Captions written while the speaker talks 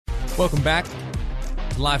Welcome back.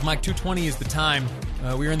 Live Mike 220 is the time.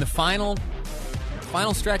 We're in the final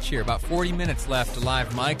stretch here. About 40 minutes left to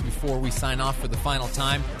Live Mike before we sign off for the final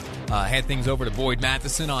time. Hand things over to Boyd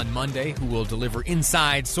Matheson on Monday, who will deliver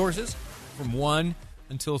inside sources from 1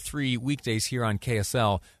 until 3 weekdays here on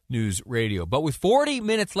KSL News Radio. But with 40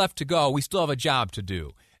 minutes left to go, we still have a job to do.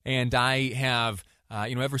 And I have...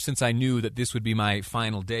 ever since I knew that this would be my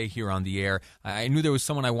final day here on the air, I knew there was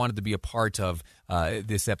someone I wanted to be a part of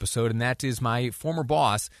this episode, and that is my former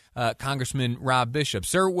boss, Congressman Rob Bishop.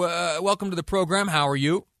 Sir, welcome to the program. How are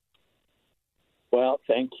you? Well,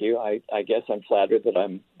 thank you. I guess I'm flattered that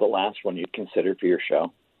I'm the last one you'd consider for your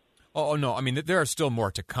show. Oh no! I mean, there are still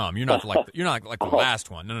more to come. You're not like the last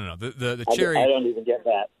one. No. The cherry. I don't even get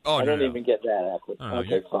that. Oh, I don't even get that.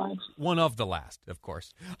 Okay, fine. One of the last, of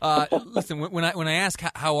course. Listen, when I ask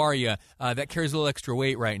how are you, that carries a little extra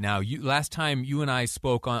weight right now. Last time you and I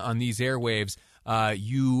spoke on these airwaves,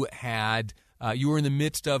 you were in the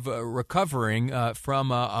midst of recovering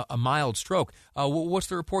from a mild stroke. What's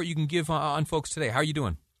the report you can give on folks today? How are you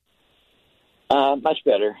doing? Much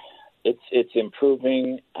better. It's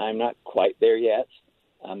improving. I'm not quite there yet.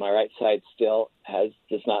 My right side still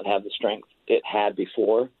does not have the strength it had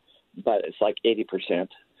before, but it's like 80%.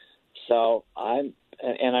 So I'm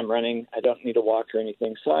running. I don't need a walk or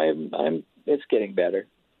anything. So it's getting better.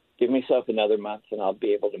 Give myself another month, and I'll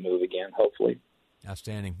be able to move again. Hopefully.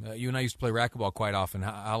 Outstanding. You and I used to play racquetball quite often.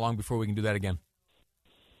 How long before we can do that again?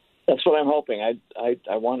 That's what I'm hoping.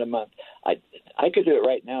 I want a month. I could do it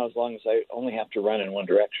right now as long as I only have to run in one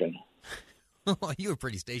direction. Well, you were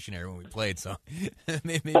pretty stationary when we played, so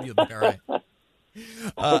maybe you'll be all right.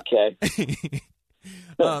 Okay.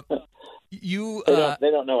 They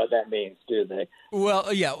don't know what that means, do they?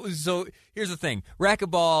 Well, yeah. So here's the thing.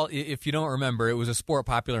 Racquetball, if you don't remember, it was a sport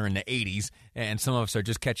popular in the 80s, and some of us are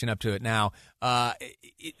just catching up to it now.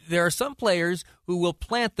 There are some players who will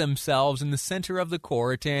plant themselves in the center of the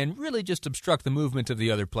court and really just obstruct the movement of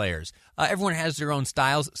the other players. Everyone has their own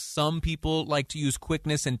styles. Some people like to use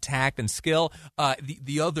quickness and tact and skill.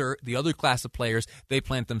 The other class of players, they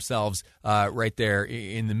plant themselves right there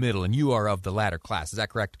in the middle, and you are of the latter class. Is that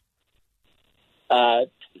correct?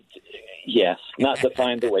 Yes, not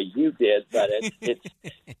defined the way you did, but it's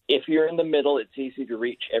if you're in the middle, it's easy to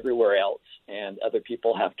reach everywhere else, and other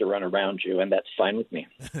people have to run around you, and that's fine with me.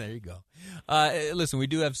 There you go. Listen, we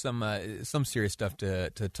do have some serious stuff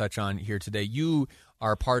to touch on here today. You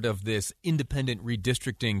are part of this independent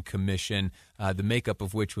redistricting commission, the makeup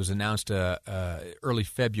of which was announced early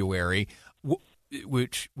February.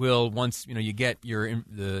 Which will, once you get your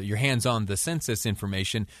hands on the census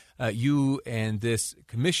information, you and this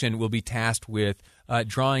commission will be tasked with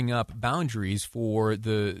drawing up boundaries for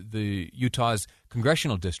the Utah's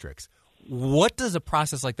congressional districts. What does a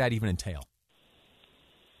process like that even entail?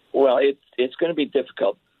 Well, it's going to be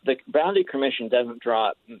difficult. The Boundary Commission doesn't draw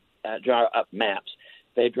up maps;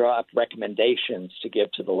 they draw up recommendations to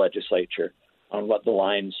give to the legislature on what the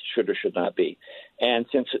lines should or should not be. And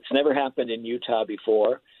since it's never happened in Utah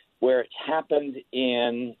before, where it's happened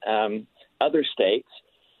in other states,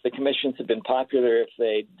 the commissions have been popular if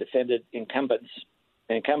they defended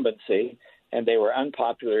incumbency, and they were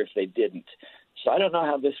unpopular if they didn't. So I don't know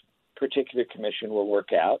how this particular commission will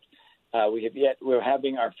work out. We're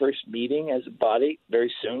having our first meeting as a body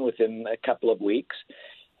very soon, within a couple of weeks.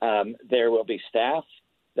 There will be staff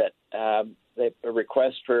that a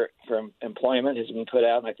request for employment has been put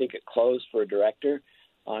out, and I think it closed for a director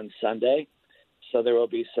on Sunday. So there will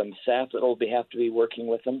be some staff that will have to be working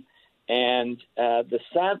with them. And the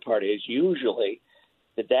sad part is usually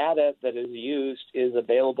the data that is used is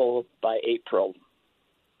available by April,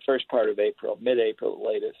 first part of April, mid-April at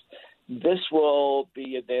latest. This will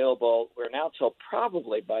be available, we're now till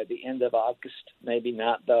probably by the end of August, maybe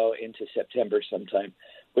not, though, into September sometime,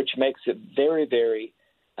 which makes it very, very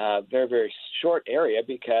short area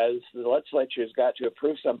because the legislature has got to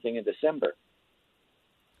approve something in December.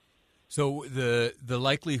 So the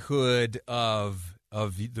likelihood of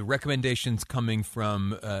the recommendations coming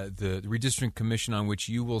from the Redistricting Commission on which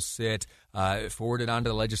you will sit, forwarded onto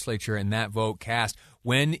the legislature, and that vote cast,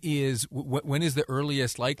 when is the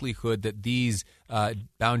earliest likelihood that these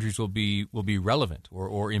boundaries will be relevant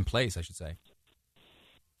or in place, I should say?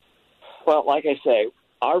 Well, like I say,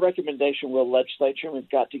 our recommendation will the legislature, and we've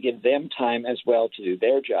got to give them time as well to do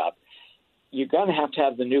their job. You're going to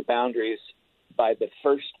have the new boundaries by the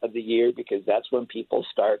first of the year because that's when people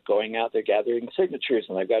start going out there gathering signatures,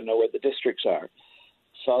 and they've got to know where the districts are.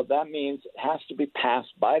 So that means it has to be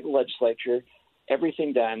passed by the legislature,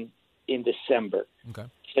 everything done in December. Okay.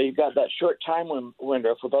 So you've got that short time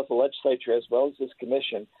window for both the legislature as well as this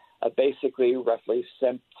commission basically roughly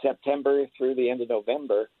September through the end of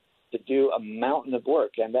November to do a mountain of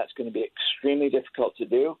work, and that's going to be extremely difficult to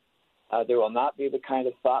do. There will not be the kind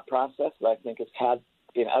of thought process that I think has had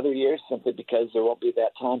in other years, simply because there won't be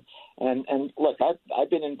that time. And look, I've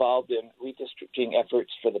been involved in redistricting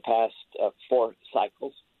efforts for the past 4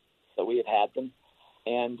 cycles that we have had them,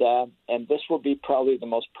 and this will be probably the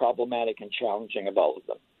most problematic and challenging of all of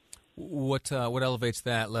them. What elevates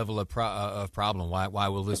that level of problem? Why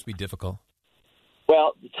will this be difficult?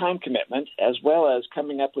 Well, the time commitment, as well as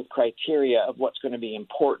coming up with criteria of what's going to be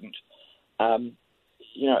important. It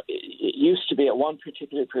used to be at one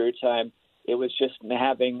particular period of time, it was just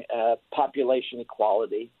having population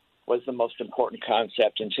equality was the most important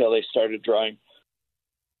concept until they started drawing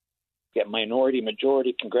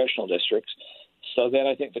minority-majority congressional districts. So then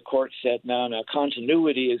I think the court said, no,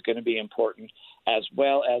 continuity is going to be important, as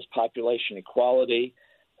well as population equality.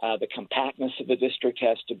 The compactness of the district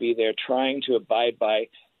has to be there. Trying to abide by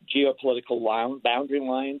geopolitical boundary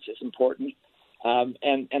lines is important.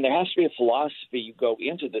 And there has to be a philosophy you go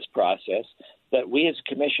into this process that we as a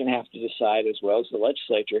commission have to decide, as well as the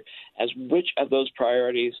legislature, as which of those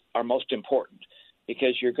priorities are most important,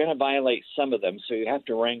 because you're going to violate some of them, so you have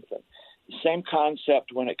to rank them. The same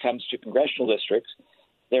concept when it comes to congressional districts.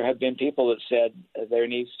 There have been people that said there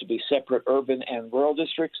needs to be separate urban and rural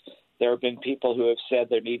districts. There have been people who have said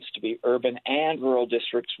there needs to be urban and rural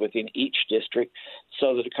districts within each district,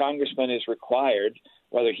 so that a congressman is required,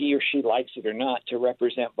 whether he or she likes it or not, to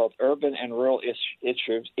represent both urban and rural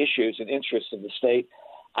issues and interests of the state.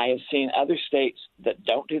 I have seen other states that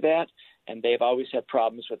don't do that, and they've always had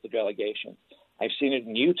problems with the delegation. I've seen it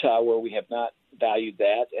in Utah where we have not valued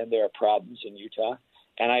that, and there are problems in Utah.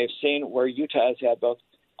 And I have seen where Utah has had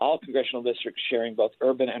all congressional districts sharing both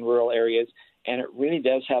urban and rural areas, and it really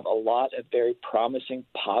does have a lot of very promising,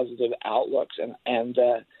 positive outlooks and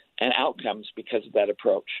outcomes because of that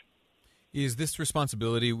approach. Is this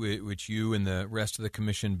responsibility which you and the rest of the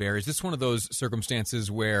commission bear, is this one of those circumstances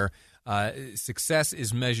where success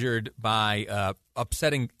is measured by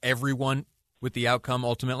upsetting everyone with the outcome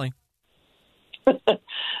ultimately?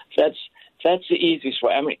 That's the easiest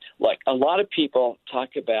way. I mean, look, a lot of people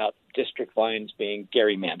talk about district lines being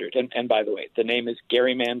gerrymandered. And by the way, the name is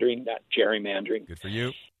gerrymandering, not gerrymandering. Good for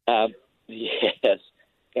you. Yes.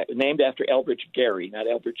 Named after Elbridge Gerry, not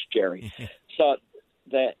Elbridge Gerry. So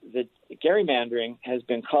the gerrymandering has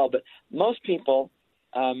been called, but most people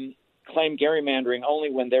claim gerrymandering only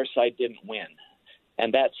when their side didn't win.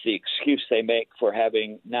 And that's the excuse they make for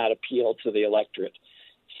having not appealed to the electorate.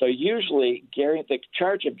 So usually the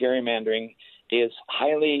charge of gerrymandering is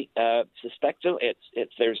highly suspected.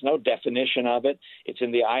 There's no definition of it. It's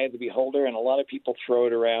in the eye of the beholder, and a lot of people throw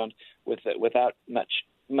it around without much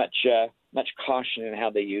caution in how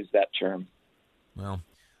they use that term. Well,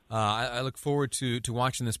 I look forward to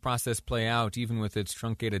watching this process play out, even with its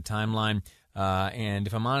truncated timeline. And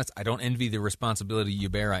if I'm honest, I don't envy the responsibility you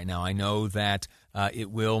bear right now. I know that it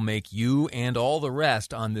will make you and all the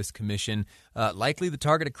rest on this commission likely the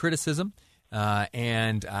target of criticism.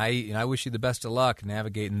 And I wish you the best of luck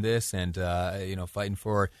navigating this and fighting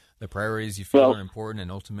for the priorities you feel are important,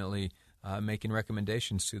 and ultimately making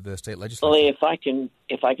recommendations to the state legislature. Well,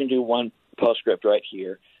 if I can do one postscript right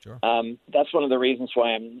here. Sure. That's one of the reasons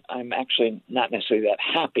why I'm actually not necessarily that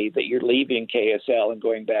happy that you're leaving KSL and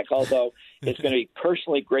going back, although it's going to be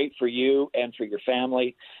personally great for you and for your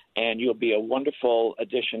family, and you'll be a wonderful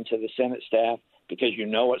addition to the Senate staff because you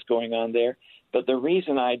know what's going on there. But the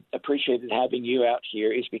reason I appreciated having you out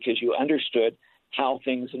here is because you understood how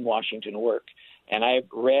things in Washington work. And I've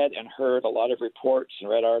read and heard a lot of reports and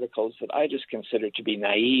read articles that I just consider to be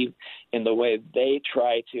naive in the way they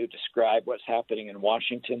try to describe what's happening in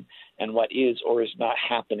Washington and what is or is not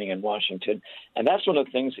happening in Washington. And that's one of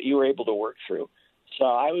the things that you were able to work through. So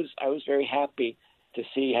I was very happy to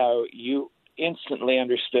see how you instantly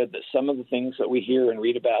understood that some of the things that we hear and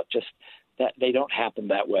read about, just that they don't happen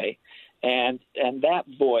that way. And that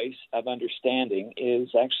voice of understanding is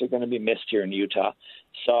actually going to be missed here in Utah.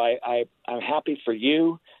 So I'm happy for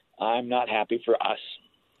you. I'm not happy for us.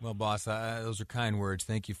 Well, boss, those are kind words.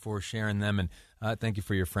 Thank you for sharing them, and thank you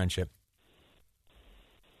for your friendship.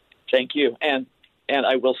 Thank you. And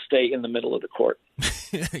I will stay in the middle of the court.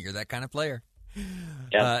 You're that kind of player.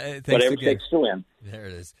 Yeah, whatever it takes to win. There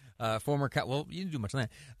it is. You didn't do much on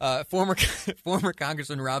that. Former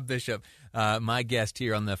Congressman Rob Bishop, my guest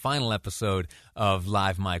here on the final episode of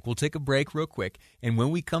Live Mike. We'll take a break real quick, and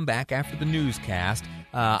when we come back after the newscast,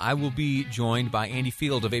 I will be joined by Andy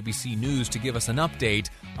Field of ABC News to give us an update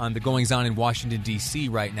on the goings-on in Washington, D.C.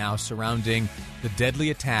 right now surrounding the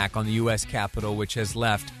deadly attack on the U.S. Capitol, which has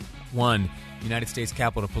left one United States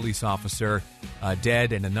Capitol Police officer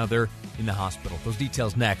dead and another in the hospital. Those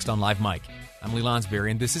details next on Live Mike. I'm Lee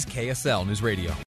Lonsberry, and this is KSL News Radio.